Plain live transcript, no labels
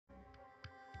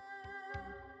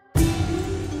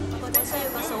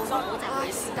唉，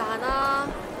是但啦。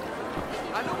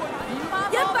100蚊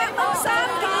3件，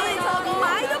買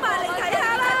都買嚟睇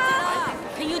下啦。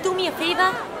Can you do me a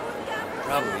favor?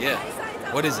 Probably, yeah.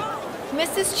 What is it?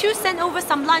 Mrs. Chu sent over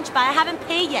some lunch, but I haven't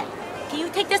paid yet. Can you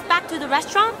take this back to the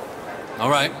restaurant? All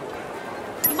right.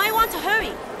 You might want to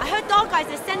hurry. I heard dog guys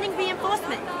are sending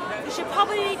reinforcement. You should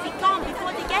probably be gone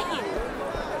before they get here.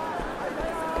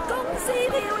 公司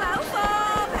跳樓貨，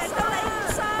平到你唔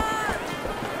信。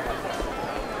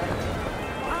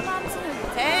啱啱先去。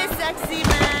Hey, sexy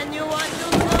man, you want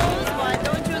new clothes? Why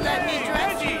don't you let me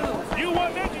dress you? You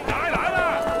want me? 来啦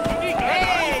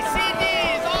！Hey,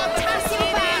 CDs, all tasty.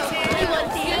 You want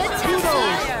deals?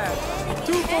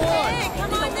 Two for one. Hey,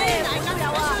 come on in. I got a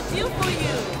special deal for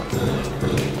you.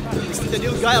 You see the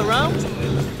new guy around?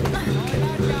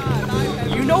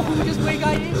 You know who this great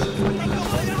guy is?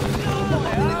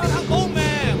 Old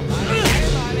man.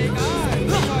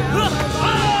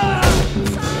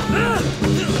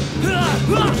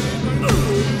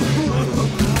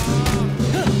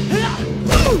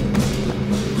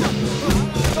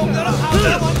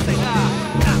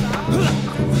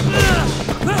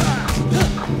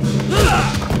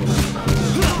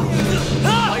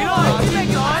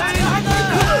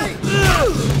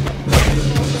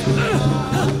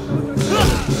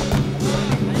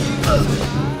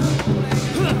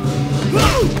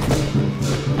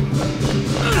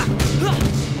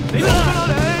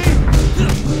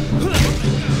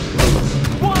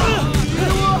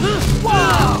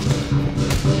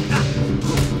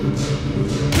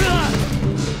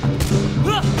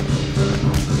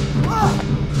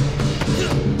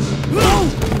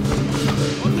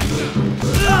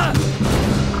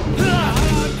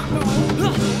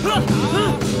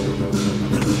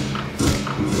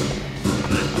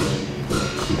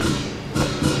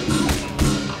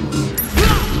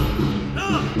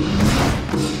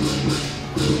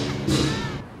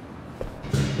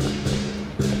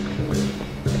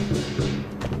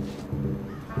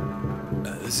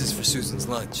 This is for Susan's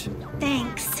lunch.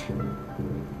 Thanks.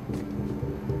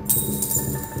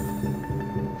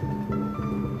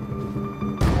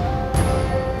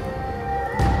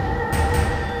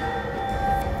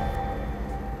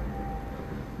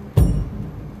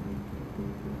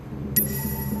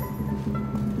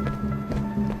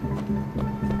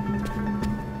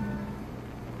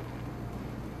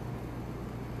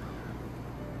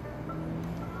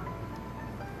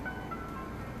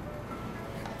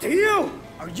 Damn!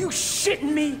 Are you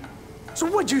shitting me? So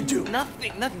what'd you do?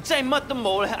 Nothing. 真係乜都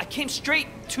冇啦. I came straight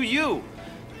to you.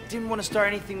 Didn't want to start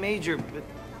anything major, but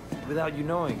without you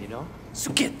knowing, you know?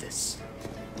 So get this.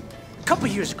 A couple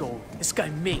years ago, this guy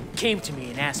Ming came to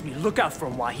me and asked me to look out for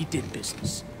him while he did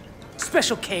business.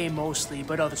 Special K mostly,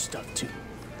 but other stuff too.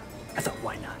 I thought,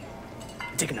 why not?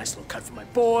 I take a nice little cut for my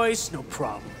boys, no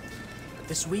problem. But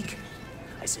this week,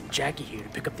 I sent Jackie here to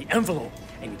pick up the envelope,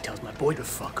 and he tells my boy to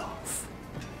fuck off.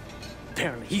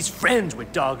 Apparently, he's friends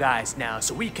with Dog Eyes now,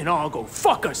 so we can all go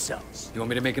fuck ourselves. You want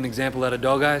me to make an example out of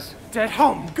Dog Eyes? That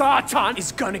Gatan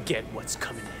is gonna get what's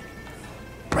coming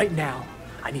in. Right now,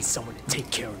 I need someone to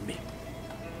take care of me.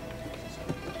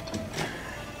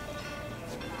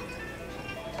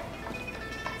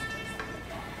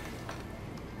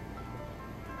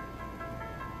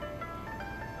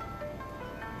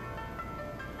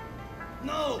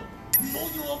 No！ 唔好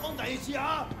要我講第二次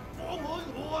啊！放開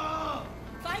我啊！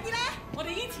快啲啦，我哋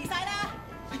已經遲晒啦！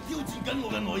你挑戰緊我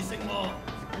嘅耐性喎，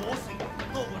我食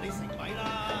多過你食米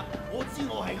啦，我知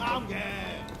我係啱嘅。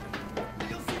你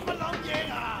有屎忽諗嘢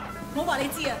啊！我話你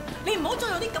知啊，你唔好再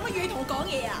用啲咁嘅語氣同我講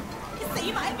嘢啊！你死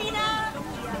埋一邊啦！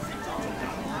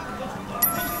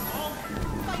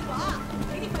廢話，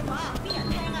你啲廢話邊人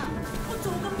聽啊？我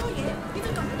做咁多嘢，你就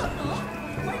咁對我？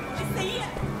喂，你死啊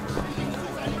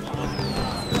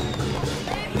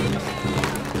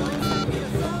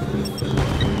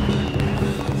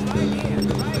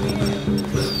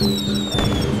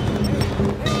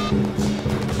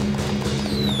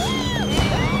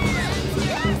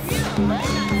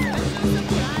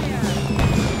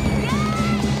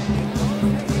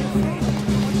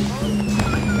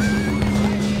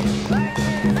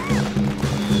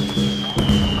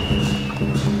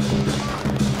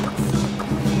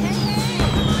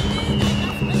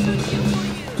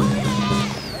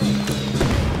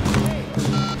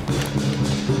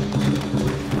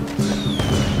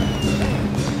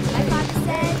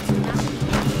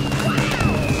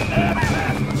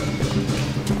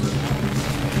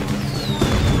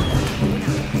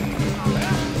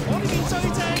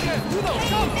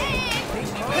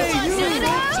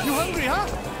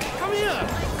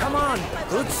！Come on,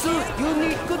 good suit. You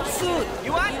need good suit.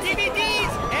 You want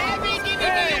DVDs? Every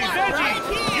DVD you want, right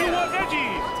here.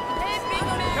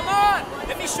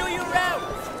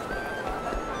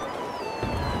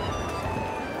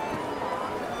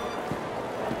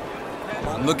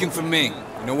 looking for Ming.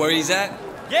 You know where he's at?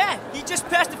 Yeah, he just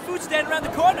passed the food stand around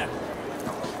the corner.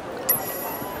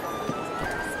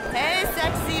 Hey,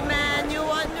 sexy man, you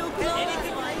want new clothes?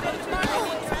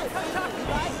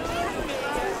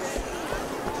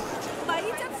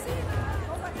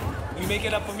 You make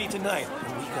it up for me tonight.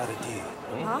 We got a deal.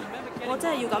 嚇？我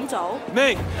真係要咁做？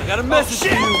 Ming, I got a message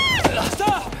for you.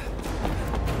 Stop!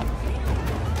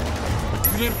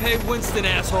 You didn't pay Winston,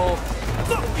 asshole.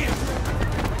 Fuck you!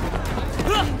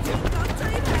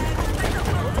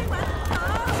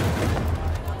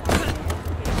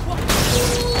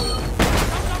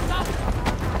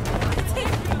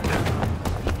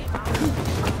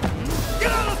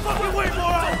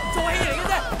 做戲嚟嘅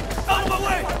啫。Out of my way!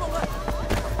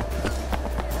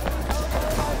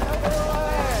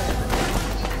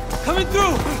 Coming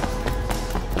through!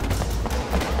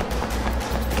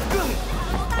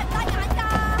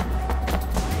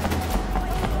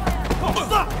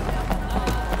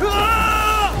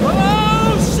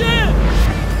 Oh, shit!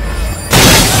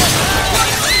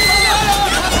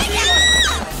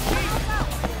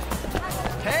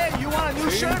 Hey, you want a new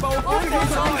shirt?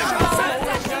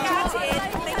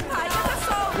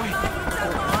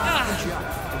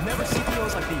 Never see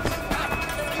deals like these.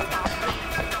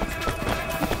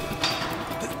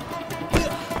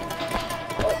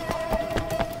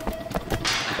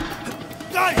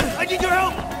 Guys, I need your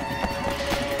help!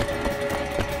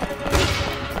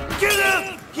 Kill him!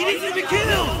 He needs to be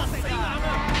killed!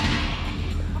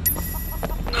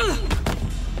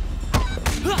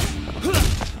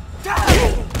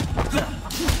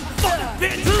 Fucking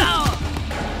bitch!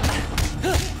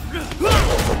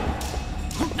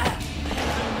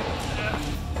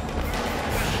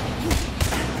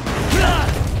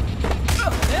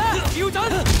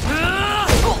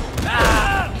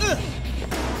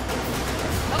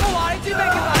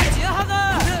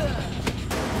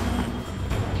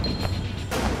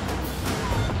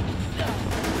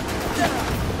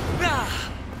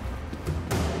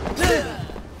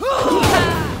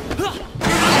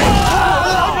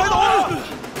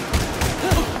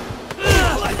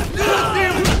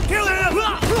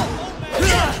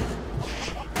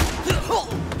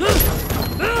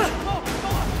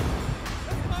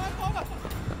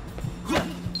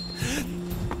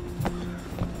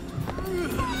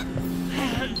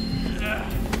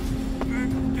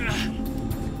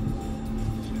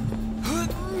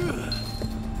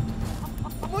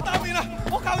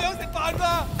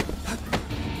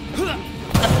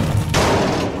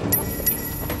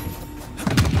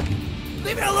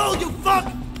 Leave me alone, you fuck!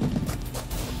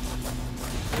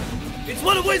 It's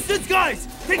one of Winston's guys!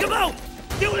 Take him out!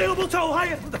 Get a little toe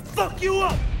higher to fuck you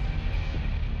up!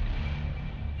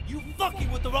 You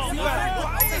fucking with the wrong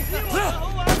guy!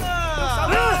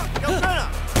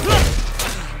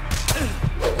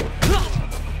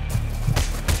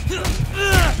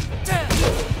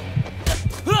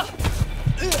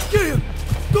 Get him!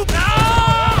 Go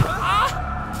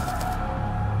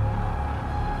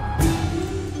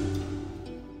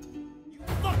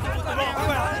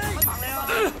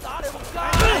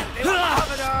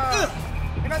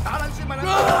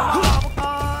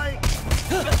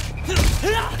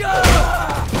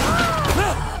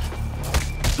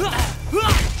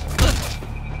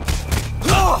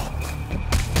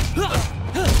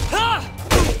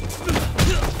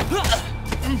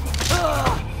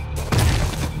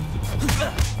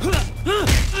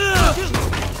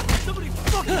Somebody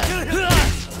fucking kill him!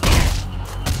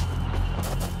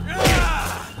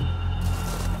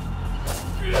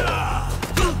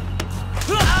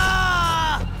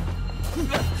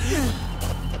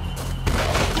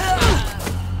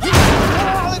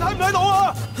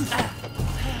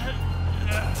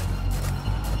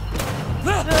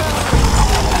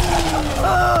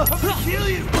 I'm gonna kill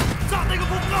you! Stop making a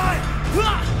fly!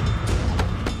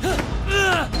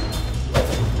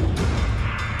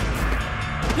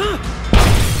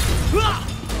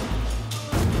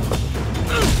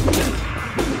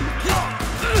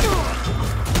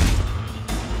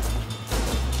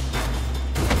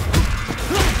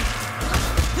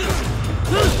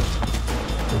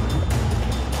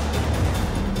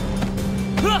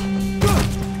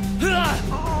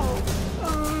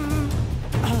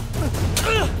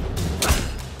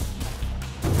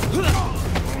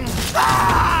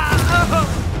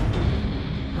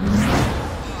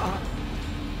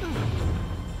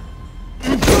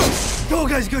 Dog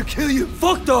Guy's gonna kill you!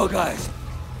 Fuck Dog Eyes!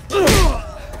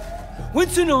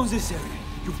 Winston owns this area.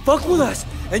 You fuck with us,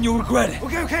 and you'll regret it.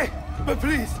 Okay, okay, but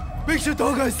please, make sure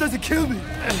Dog Eyes doesn't kill me!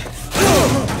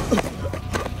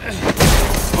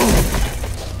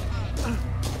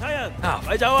 Oh,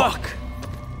 fuck!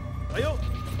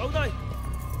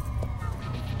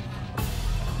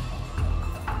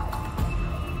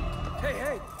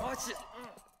 shit.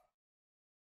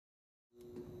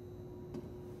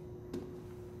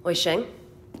 Oi, Sheng.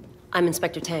 I'm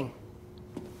Inspector Tang.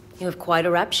 You have quite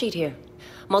a rap sheet here.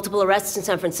 Multiple arrests in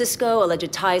San Francisco,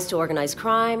 alleged ties to organized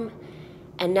crime,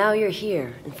 and now you're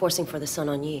here, enforcing for the Sun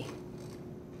On Yi.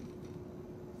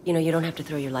 You know, you don't have to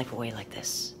throw your life away like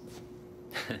this.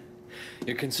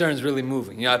 Your concern's really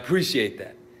moving. Yeah, I appreciate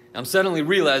that. I'm suddenly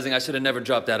realizing I should have never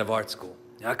dropped out of art school.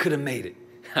 I could have made it.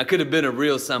 I could have been a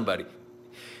real somebody.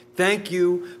 Thank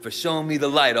you for showing me the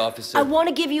light, officer. I want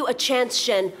to give you a chance,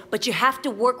 Shen, but you have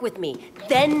to work with me.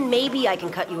 Then maybe I can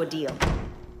cut you a deal.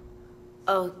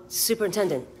 Oh,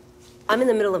 Superintendent, I'm in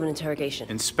the middle of an interrogation.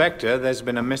 Inspector, there's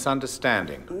been a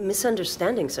misunderstanding.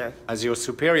 Misunderstanding, sir? As your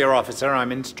superior officer,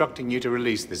 I'm instructing you to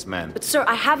release this man. But sir,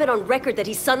 I have it on record that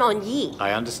he's Sun On Yi.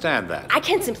 I understand that. I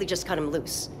can't simply just cut him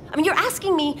loose. I mean, you're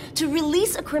asking me to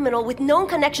release a criminal with known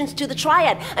connections to the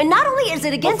Triad, and not only is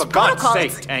it against for God's protocol,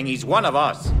 sake, Tang, he's one of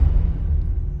us.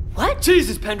 What?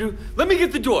 Jesus, Pendrew, let me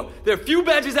get the door. There are a few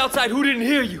badges outside who didn't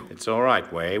hear you. It's all right,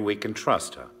 Wei. We can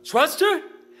trust her. Trust her?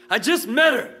 I just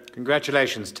met her.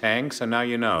 Congratulations, Tang, so now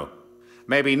you know.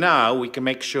 Maybe now we can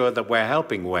make sure that we're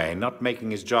helping Wei, not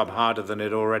making his job harder than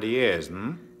it already is,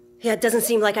 hmm? Yeah, it doesn't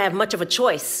seem like I have much of a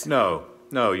choice. No,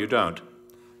 you don't.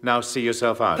 Now see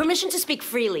yourself out. Permission to speak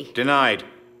freely. Denied.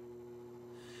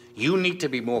 You need to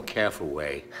be more careful,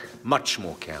 Wei. Much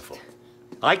more careful.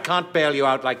 I can't bail you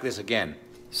out like this again.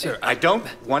 Sir, I don't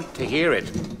want to hear it.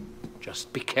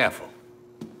 Just be careful.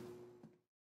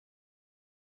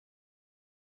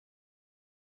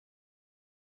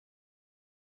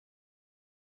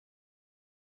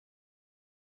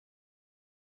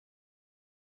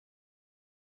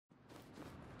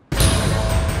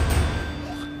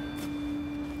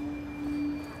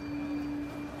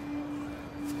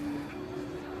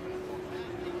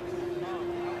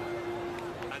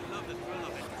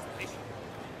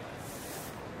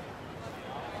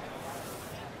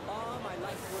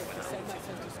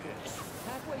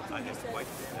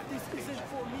 This isn't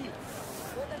for me.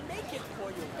 Well, then make it for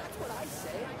you. That's what I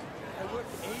say. I worked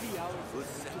 80 hours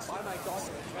to buy my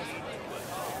daughter a present.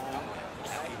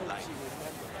 I hope she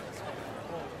remembers.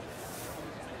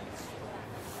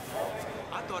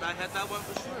 I thought I had that one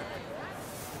for sure.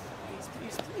 Please,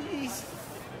 please, please.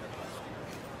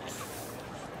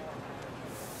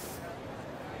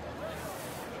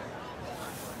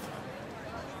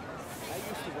 I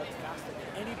used to work faster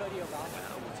than anybody around me.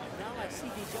 Now I see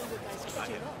these younger guys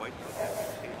catching up.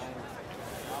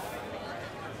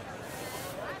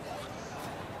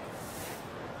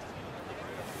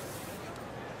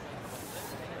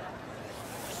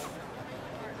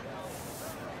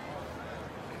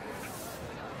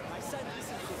 My son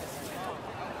listens to this song.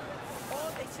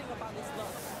 All they sing about is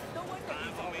love. No wonder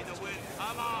he's always win.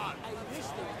 Come on! I wish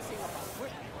they would sing about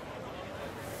work.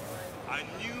 I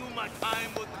knew my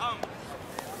time would come.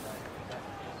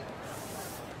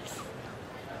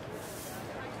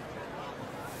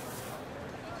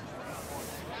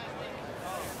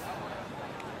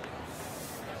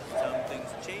 Some things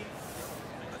change,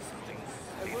 but some things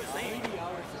stay the same. 80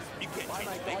 hours You can't buy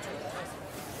my change daughter nature. a present.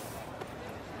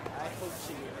 I hope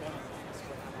she remembers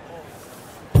when I'm old.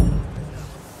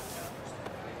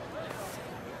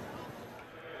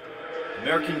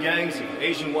 American gangs and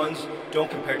Asian ones don't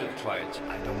compare to the Triads.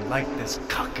 I don't like this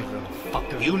cocky little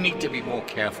fucker. You need to be more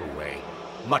careful, Wei.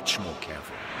 Much more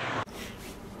careful.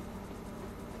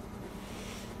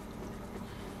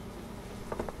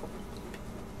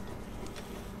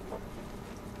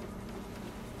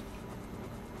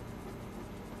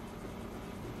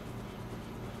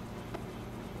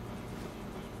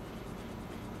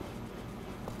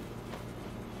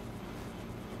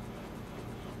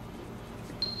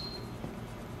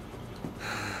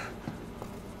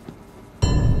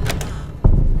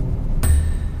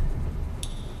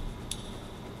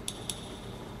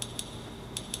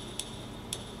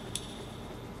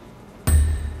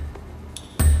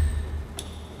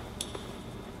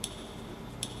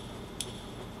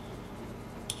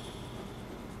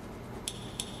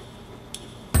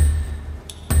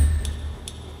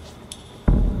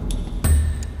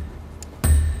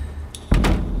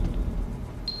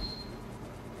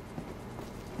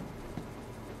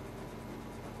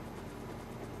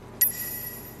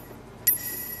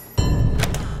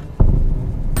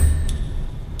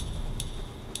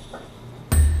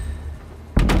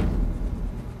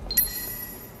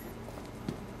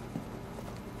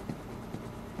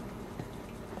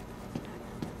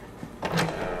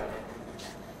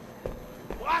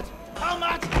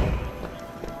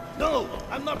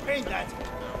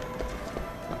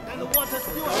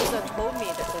 told me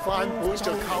that the 翻本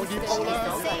就靠呢鋪啦。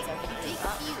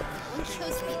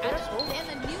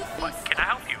 Can I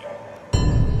help you?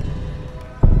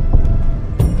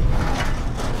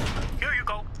 Here you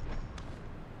go.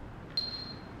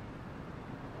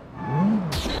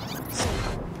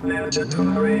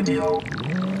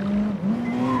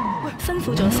 喂，辛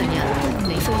苦咗成日，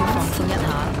你需要放鬆一下，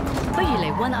不如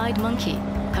嚟 One-Eyed Monkey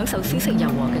享受舒適柔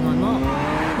和嘅按摩，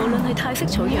無論係泰式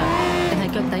草藥，定係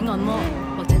腳底按摩，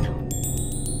或者頭。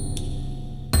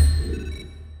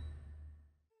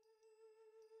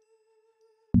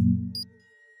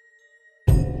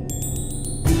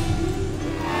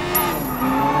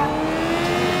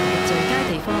最佳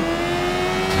地方。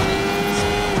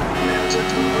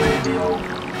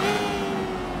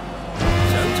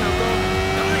 想唱歌，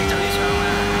咁你就要唱啦，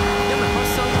因為 Hot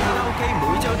Song 卡拉 OK 每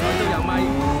張台都有咪，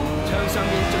牆上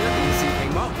面仲有電視屏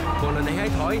幕，無論你喺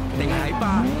台定係喺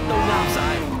吧，都啱晒。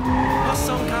Hot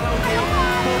Song 卡拉 OK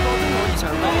個個都可以唱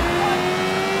到。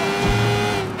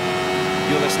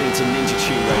You're listening to Ninja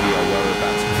Tune Radio, where we're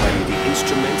about to play the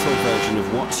instrumental version of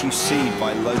What You See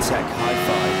by Low-Tech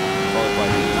Hi-Fi, followed by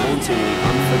the hauntingly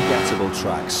unforgettable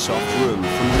track Soft Room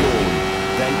from Dawn,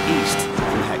 then East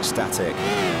from Hexstatic.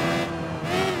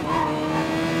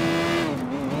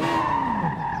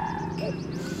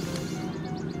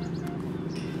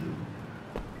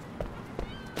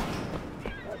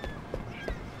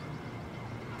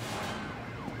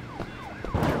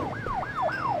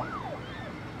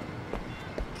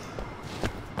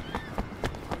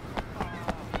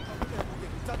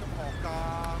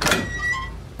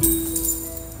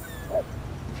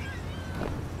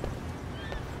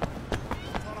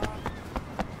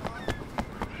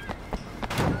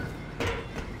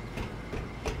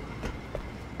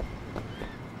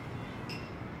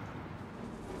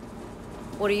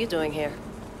 What are you doing here?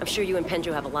 I'm sure you and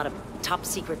Pendrew have a lot of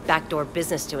top-secret backdoor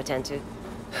business to attend to.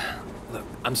 Look,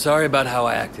 I'm sorry about how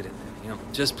I acted in there. You know,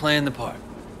 just playing the part.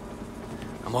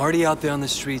 I'm already out there on the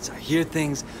streets. I hear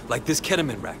things like this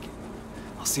ketamine racket.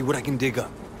 I'll see what I can dig up.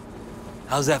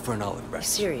 How's that for an olive branch?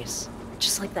 Serious?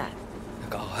 Just like that?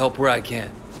 Look, I'll help where I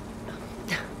can.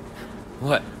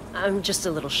 What? I'm just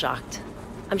a little shocked.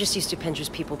 I'm just used to Pendrew's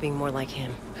people being more like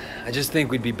him. I just think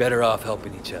we'd be better off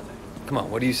helping each other. Come on,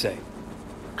 what do you say?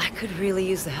 I could really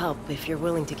use the help if you're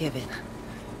willing to give it.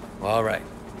 Well, all right.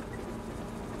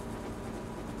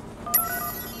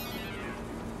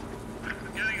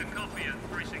 Getting a copy at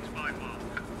 365 Mark.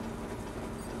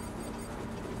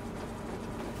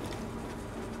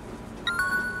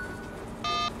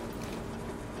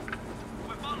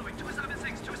 We're following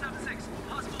 276, 276.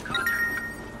 Possible contact.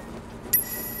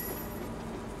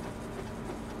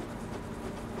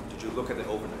 Did you look at the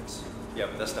overnights? Yeah,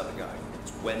 but that's not the guy.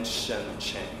 It's Wen Shen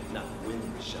Chang, not Win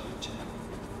Shen Chang.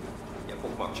 Yeah,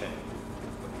 bookmark Chang.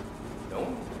 No?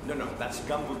 No, that's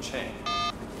Gumbo Chang.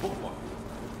 Bookmark.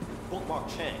 Bookmark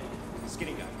Chang.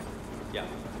 Skinny guy. Yeah,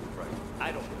 right.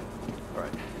 I don't know. All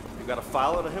right. You got a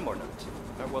file on him or not?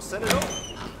 All right, well, send it over.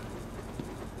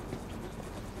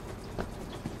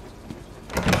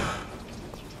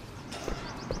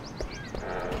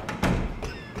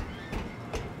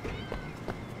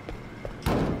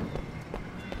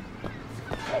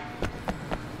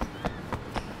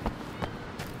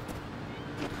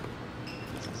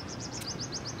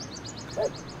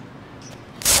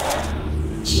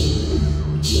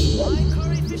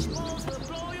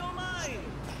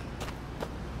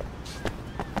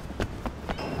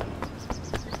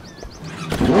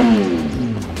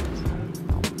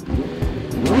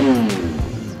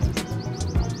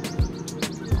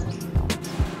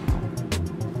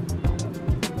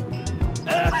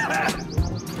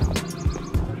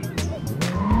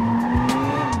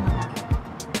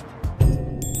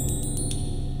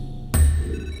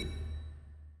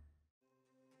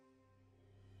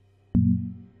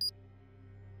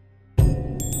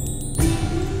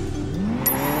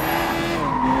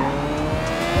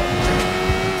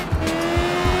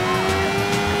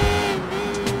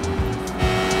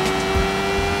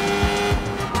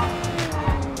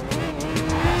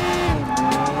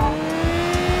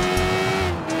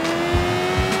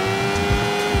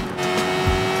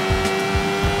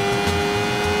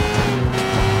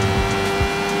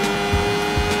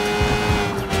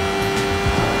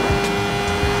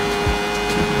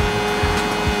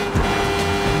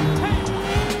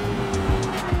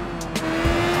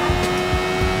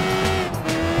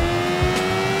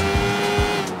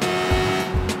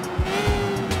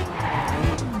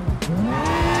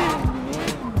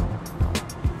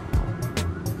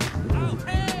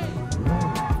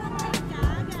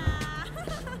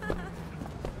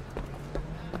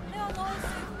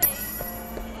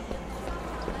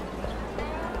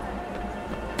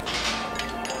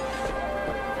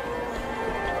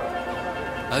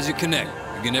 How's your connect?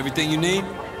 You getting everything you need?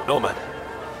 No, man.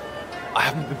 I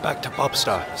haven't been back to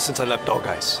Popstar since I left Dog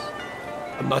Eyes.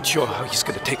 I'm not sure how he's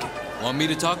gonna take it. Want me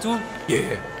to talk to him?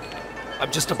 Yeah.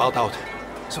 I'm just about out.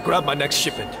 So grab my next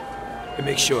shipment and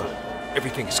make sure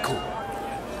everything is cool.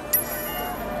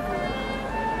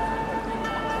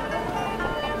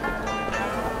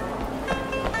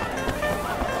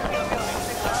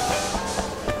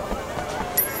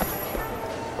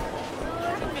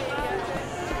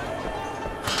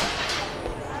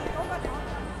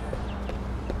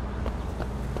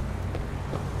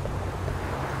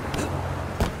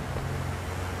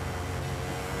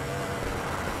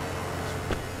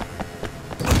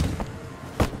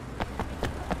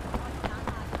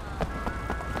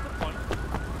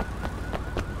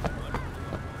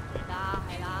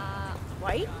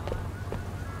 Wait.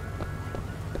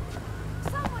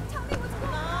 Someone tell me what's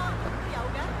going on.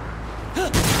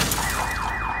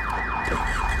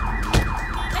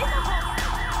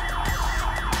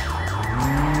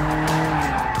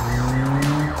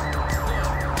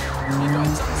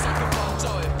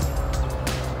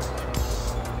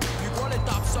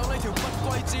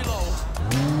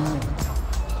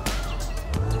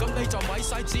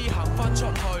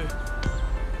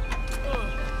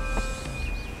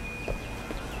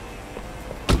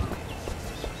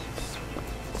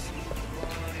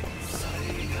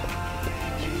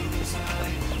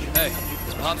 Hey,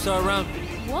 is Popstar around?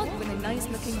 What would a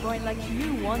nice-looking boy like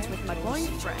you want with my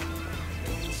boyfriend?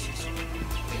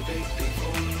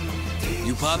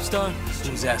 You Popstar?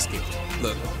 Who's asking?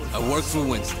 Look, I work for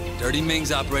Winston. Dirty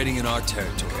Ming's operating in our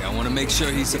territory. I want to make sure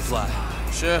he's supplied.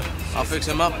 Sure, I'll fix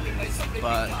him up.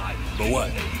 But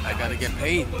what? I gotta get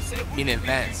paid in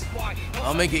advance.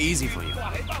 I'll make it easy for you.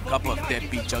 A couple of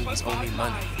deadbeat junkies owe me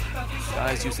money.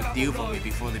 Guys used to deal for me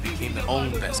before they became their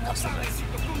own best customers.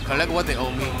 Collect what they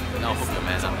owe me, and I'll hook your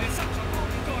man up.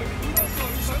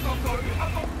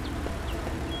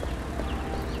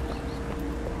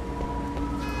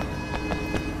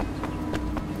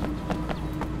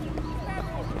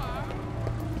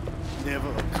 Never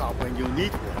a cop when you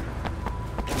need one.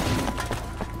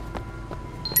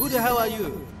 Who the hell are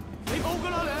you?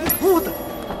 Who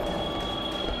the?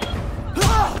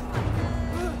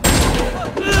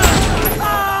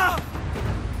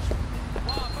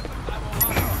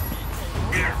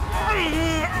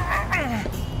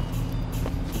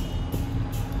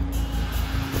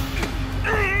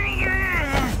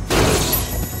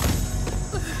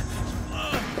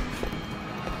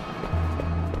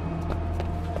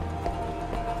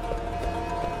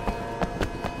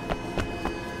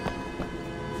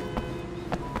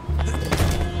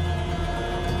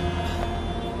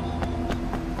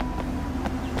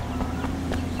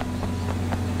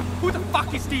 Who the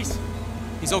fuck is this?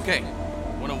 He's okay.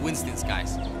 One of Winston's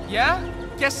guys. Yeah?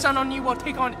 Guess Sun On You will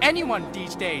take on anyone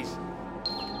these days.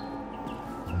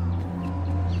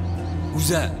 Who's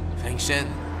that? Feng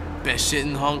Shen. Best shit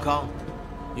in Hong Kong.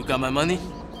 You got my money?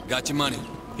 Got your money.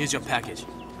 Here's your package.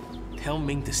 Tell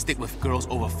Ming to stick with girls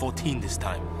over 14 this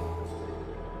time.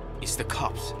 It's the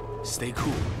cops. Stay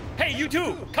cool. Hey, you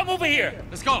two! Come over here!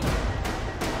 Let's go!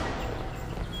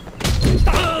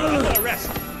 Stop! You're under arrest!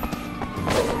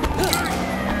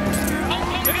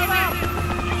 Get him out!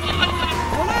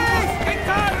 Police! Get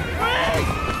time!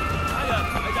 Freeze!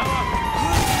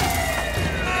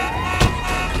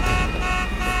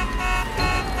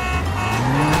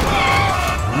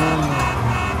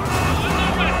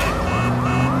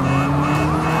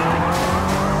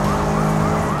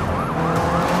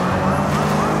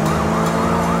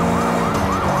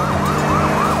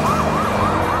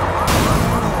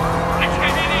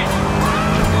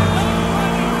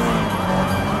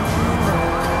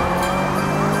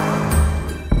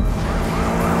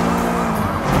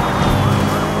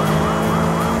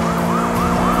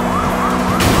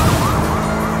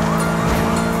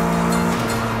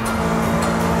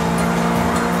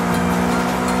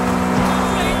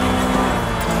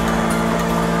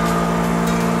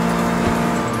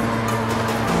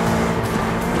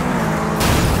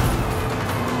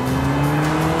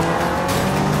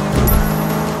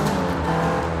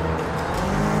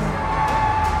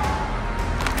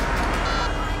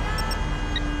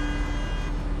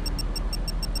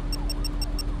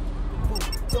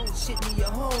 Don't shit me at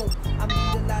home. I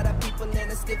meet a lot of people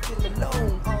and I still feel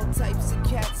alone. All types of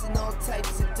cats and all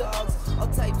types of dogs. All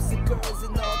types of girls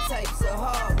and all types of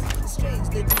hogs. It's strange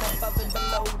living above and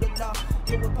below the law.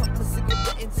 You're a pump a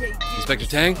cigarette and take it. Inspector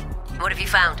Tang? What have you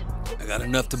found? I got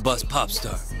enough to bust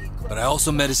Popstar, but I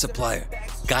also met his supplier,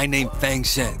 guy named Feng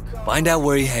Shen. Find out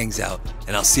where he hangs out,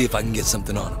 and I'll see if I can get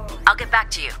something on him. I'll get back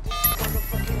to you.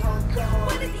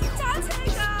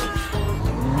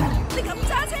 你咁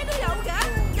揸車都有嘅？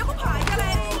有冇牌㗎你？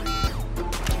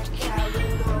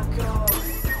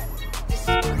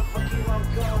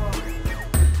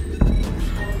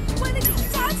喂，你點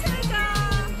揸車㗎？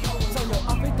就由阿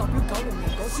飛代表90年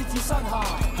嗰獅子山下，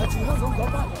係住香港嗰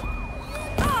班人。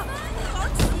啊，趕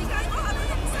時間嗰下都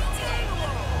唔識車㗎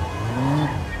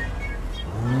喎。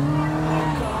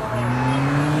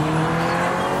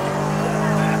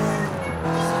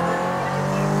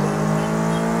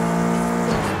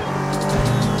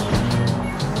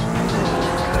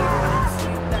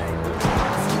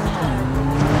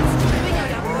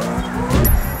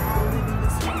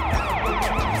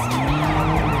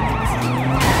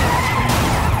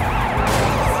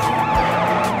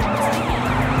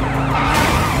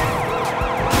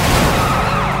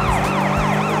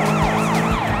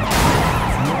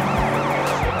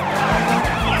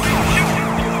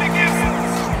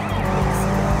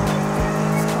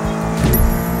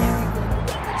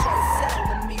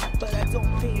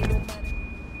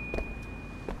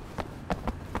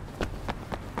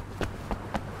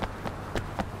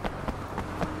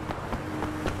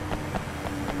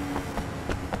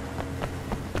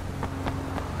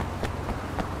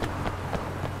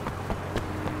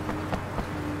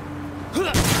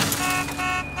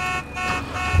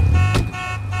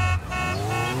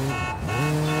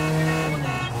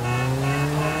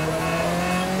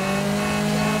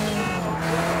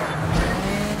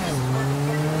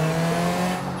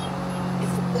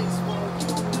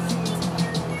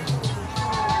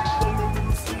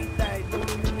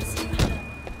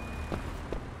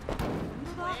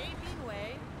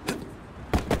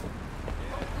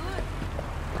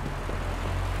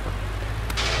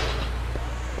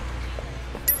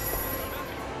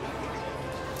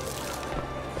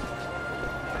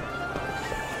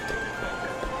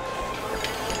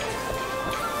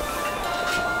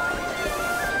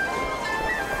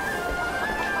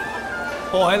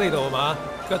貨喺呢度係嘛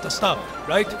 ？Got the stuff,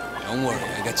 right? Don't worry,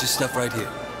 I got your stuff right here.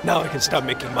 Now I can start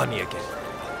making money again.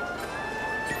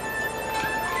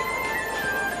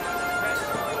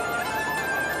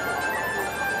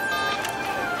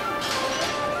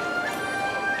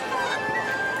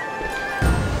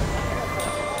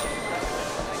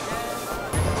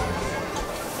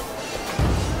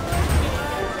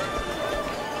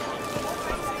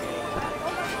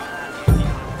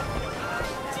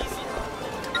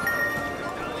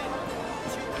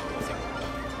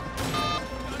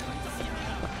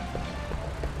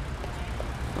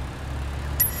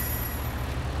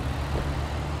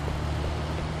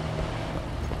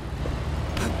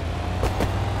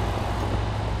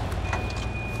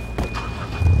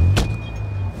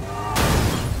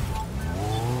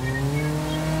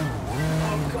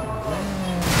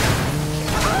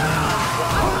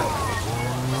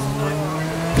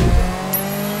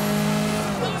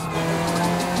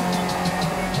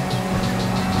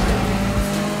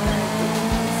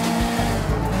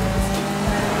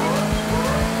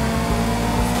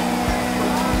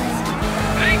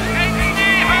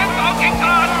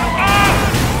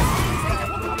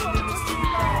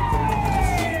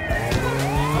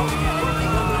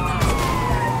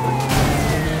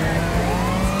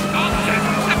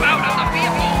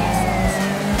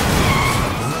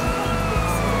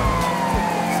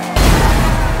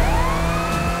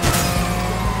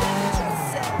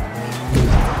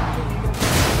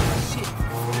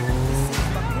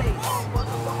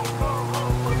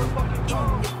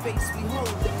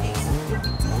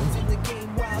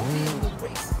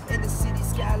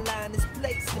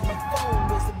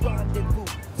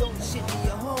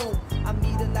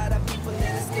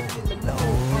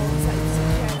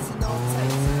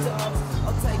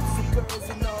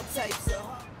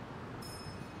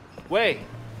 Wait,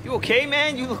 you okay,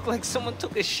 man? You look like someone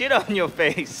took a shit on your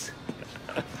face.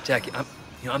 Jackie,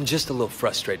 I'm just a little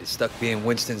frustrated, stuck being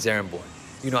Winston's errand boy.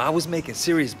 You know, I was making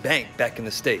serious bank back in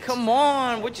the States. Come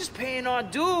on, we're just paying our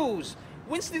dues.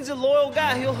 Winston's a loyal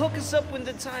guy. He'll hook us up when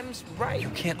the time's right. You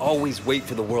can't always wait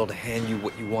for the world to hand you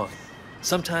what you want.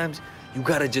 Sometimes you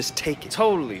gotta just take it.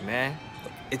 Totally, man.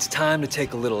 It's time to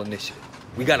take a little initiative.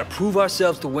 We gotta prove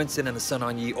ourselves to Winston and the Sun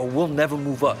On Yee, or we'll never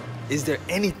move up. Is there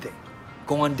anything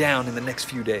going down in the next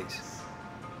few days?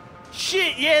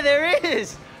 Shit, yeah, there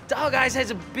is. Dog Eyes has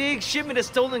a big shipment of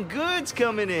stolen goods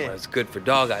coming in. Well, it's good for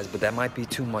Dog Eyes, but that might be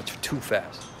too much too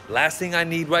fast. Last thing I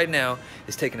need right now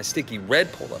is taking a sticky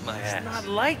red pole up my ass. It's not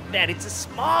like that. It's a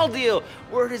small deal.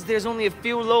 Word is there's only a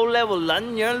few low-level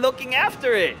Londoners looking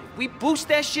after it. We boost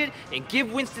that shit and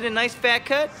give Winston a nice fat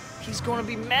cut, he's gonna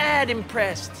be mad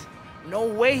impressed. No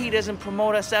way he doesn't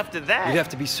promote us after that. You'd have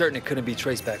to be certain it couldn't be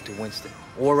traced back to Winston.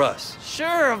 Or us.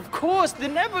 Sure, of course. They're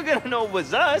never gonna know it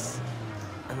was us.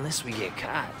 Unless we get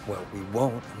caught. Well, we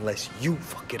won't unless you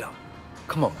fuck it up.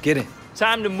 Come on, get in.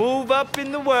 Time to move up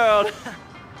in the world.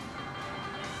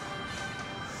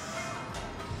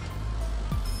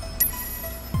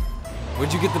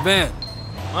 Where'd you get the van?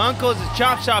 My uncle's a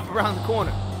chop shop around the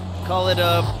corner. Call it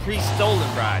a pre-stolen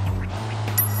ride.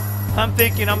 I'm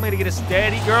thinking I'm gonna get a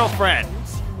steady girlfriend.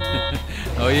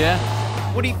 Oh, yeah?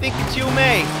 What do you think it's you,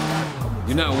 May?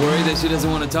 You're not worried that she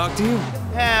doesn't want to talk to you?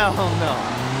 Hell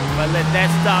no. If I let that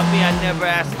stop me, I'd never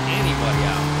ask anybody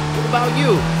out. What about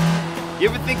you? You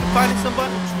ever think of finding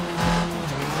somebody?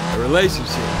 A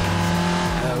relationship.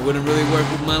 Wouldn't really work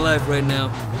with my life right now.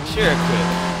 Sure it could.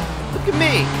 Look at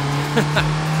me.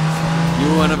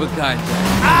 You're one of a kind, Jack.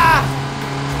 Ah!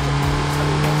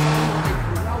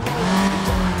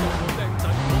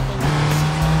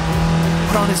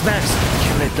 Put on his mask.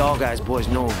 Can't let Dog Eyes boys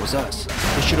know it was us.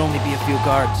 There should only be a few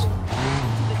guards.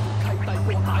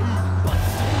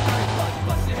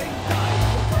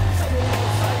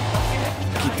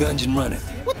 Keep the engine running.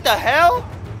 What the hell?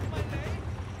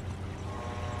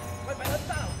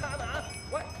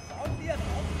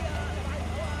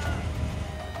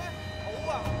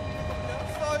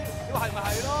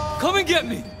 Come and get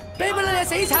me! 俾乜你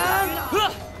死橙！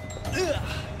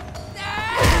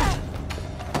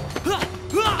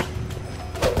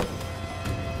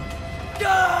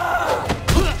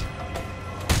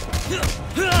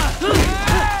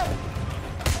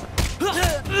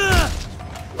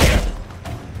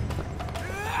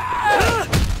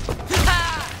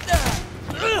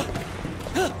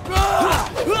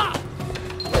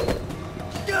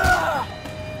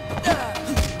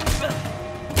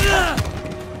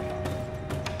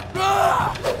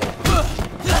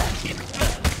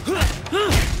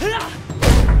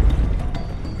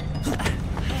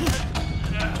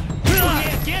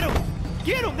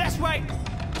 Get him! That's right!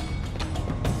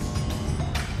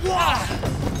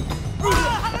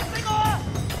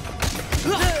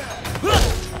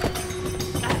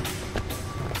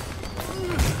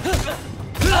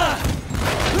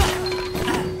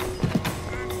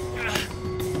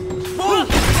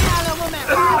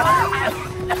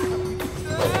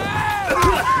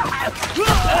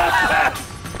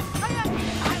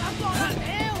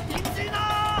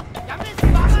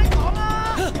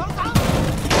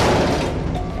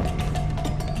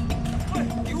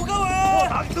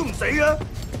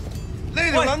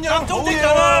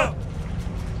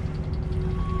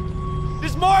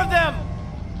 There's more of them!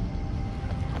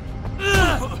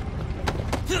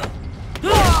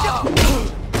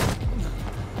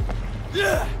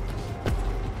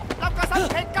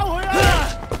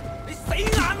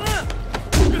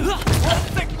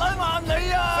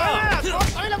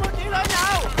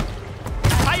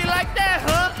 How you like that,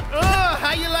 huh?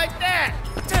 How you like that?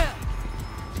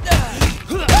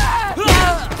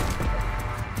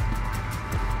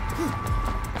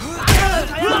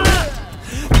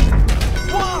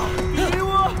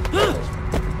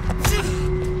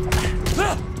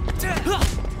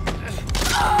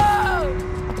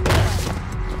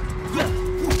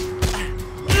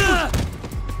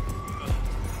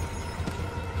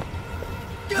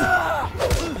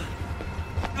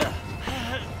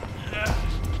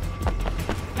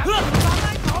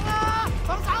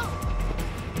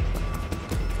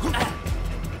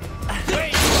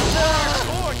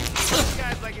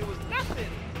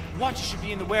 Watch, you should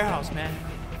be in the warehouse, man.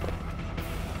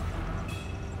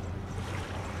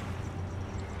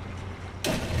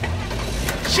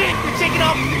 Shit, we're taking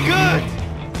off with the goods!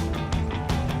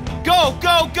 Go,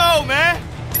 go, go, man!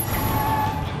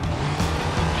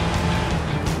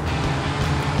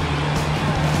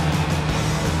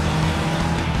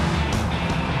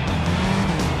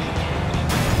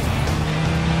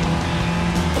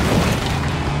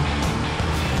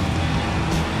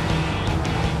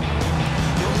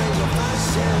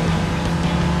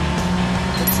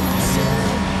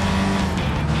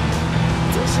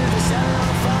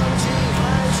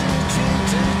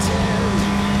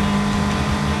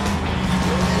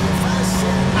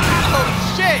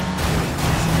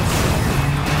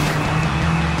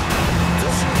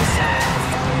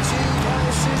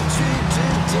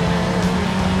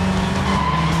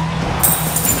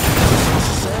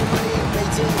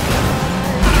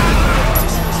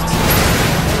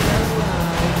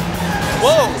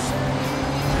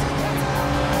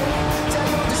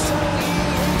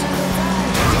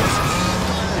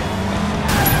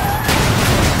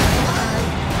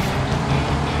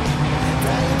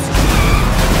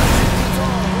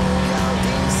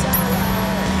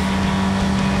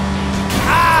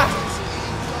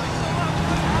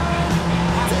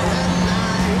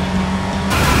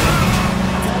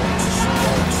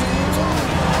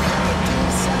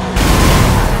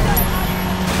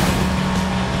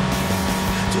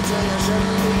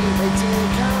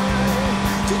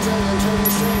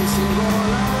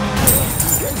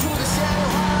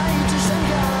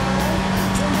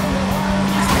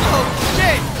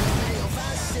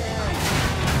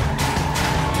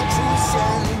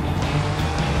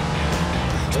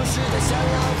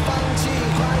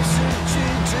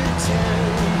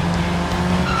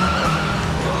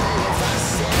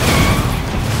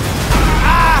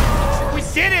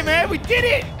 we did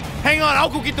it! Hang on, I'll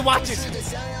go get the watches.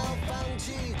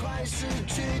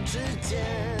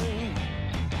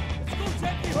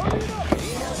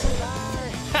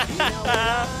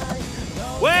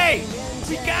 Wait!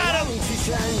 We got him!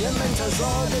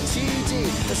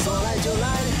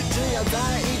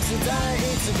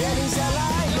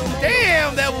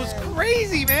 Damn, that was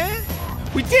crazy, man!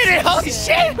 We did it! Holy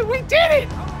shit! We did it!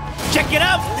 Check it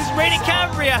out! This rated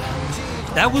Cambria!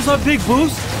 That was our big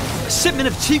boost? A shipment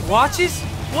of cheap watches?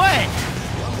 What?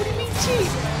 What do you mean cheap?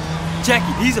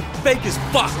 Jackie, he's a fake as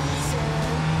fuck!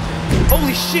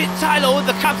 Holy shit, Tyler,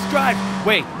 the cops drive!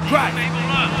 Wait, drive!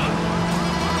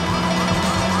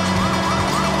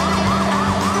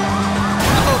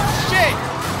 Oh shit!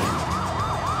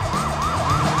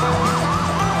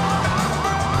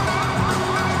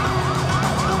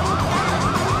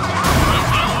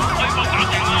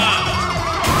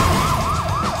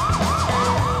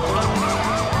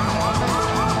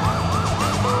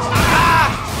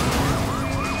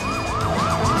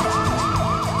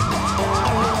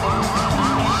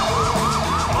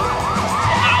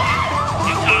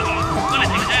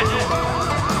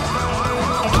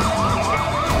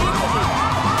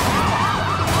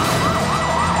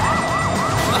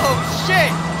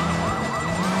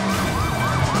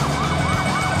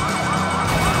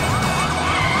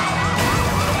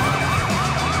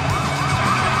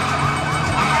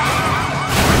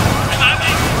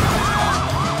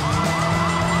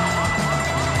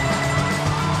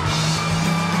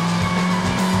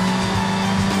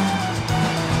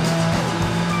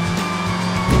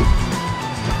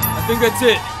 I think that's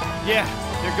it. Yeah,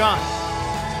 they're gone.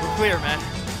 We're clear, man.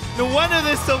 No wonder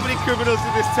there's so many criminals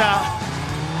in this town.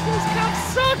 Those cops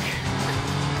suck.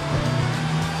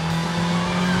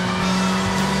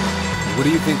 What do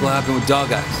you think will happen with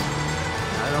Dog Eyes?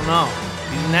 I don't know.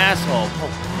 He's an asshole,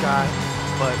 guy,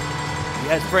 but he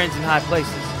has friends in high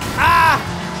places. Ah!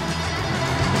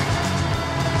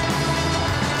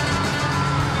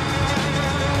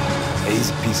 Hey, he's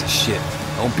a piece of shit.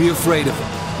 Don't be afraid of him.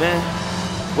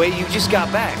 Man, wait, you just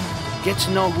got back. Get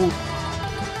to know who...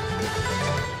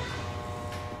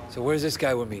 So where's this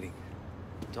guy we're meeting?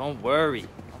 Don't worry.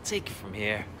 I'll take it from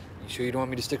here. You sure you don't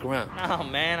want me to stick around? No,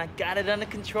 man, I got it under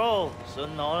control. So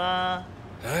no la.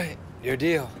 All right, your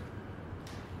deal.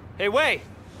 Hey, wait!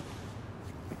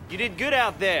 You did good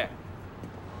out there.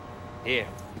 Here,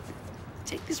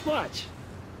 take this watch.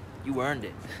 You earned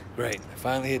it. Great, I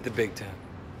finally hit the big time.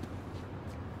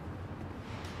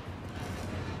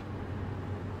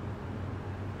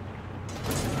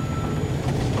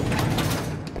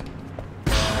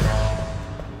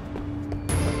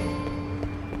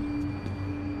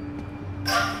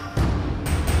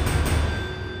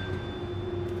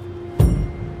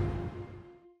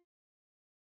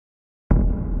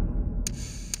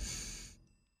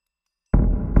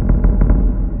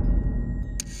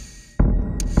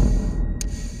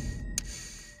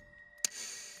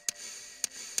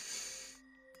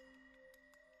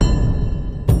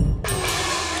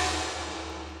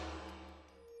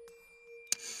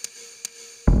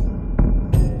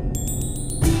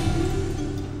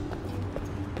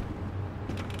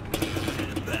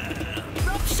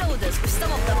 With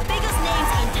some of the biggest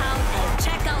names in town and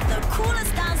check out the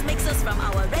coolest dance mixes from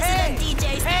our resident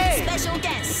DJs and special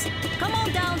guests. Come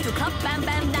on down to Club Bam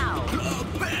Bam now. Club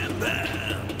Bam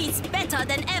Bam. It's better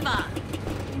than ever.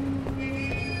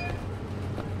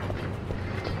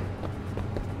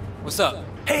 What's up?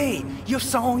 Hey, you're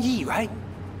Song Yi, right?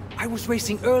 I was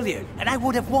racing earlier and I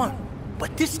would have won.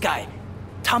 But this guy,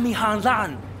 Tommy Han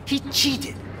Lan, he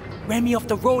cheated. Ran me off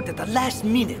the road at the last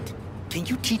minute. Can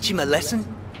you teach him a lesson?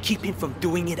 Keep him from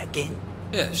doing it again?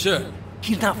 Yeah, sure.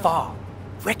 He's not far.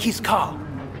 Wreck his car.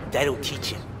 That'll teach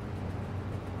him.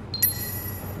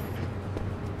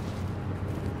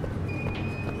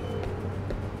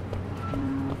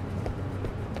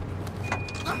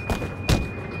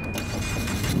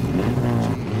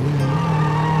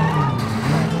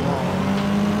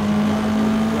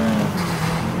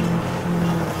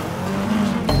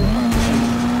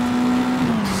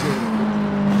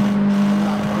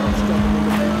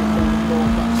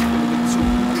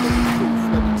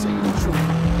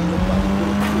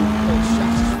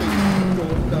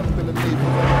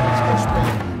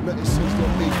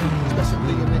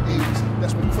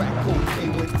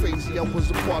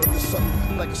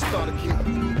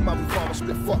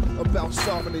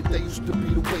 They used to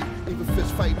be the way. Even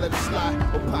fist fight, let it slide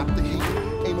or pop the heat.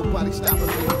 Ain't nobody stopping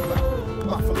me.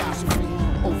 My philosophy,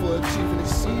 overachieving,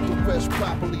 exceed the rest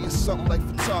properly. It's something like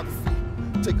photography.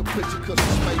 Take a picture, cause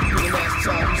this might be the last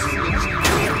time you see a G.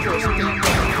 First day,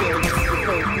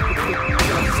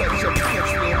 touch up the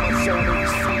country and my soul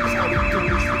overseas.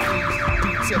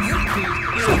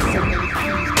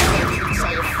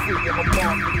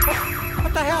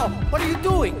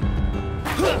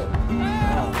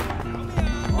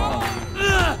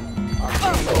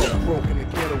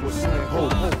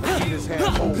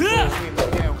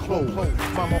 clothes.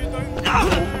 Mama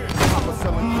Papa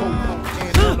selling coke.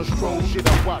 And on the stroll, shit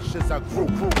I watch as I grew.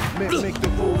 Make the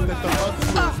rules that the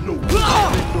hustlers knew.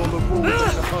 Make all the rules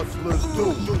that the hustlers do.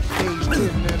 Age 10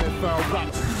 NFL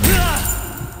rocks.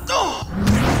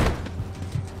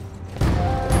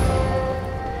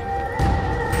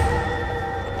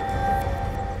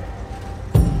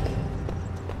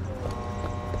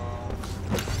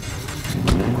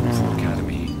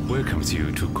 Welcomes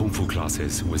you to Kung Fu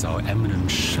classes with our eminent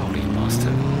Shaolin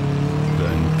master.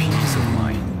 Learn peace of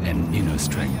mind and inner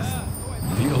strength.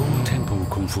 The Old Temple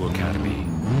Kung Fu Academy.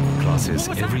 Classes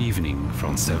every evening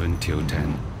from 7 till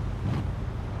 10.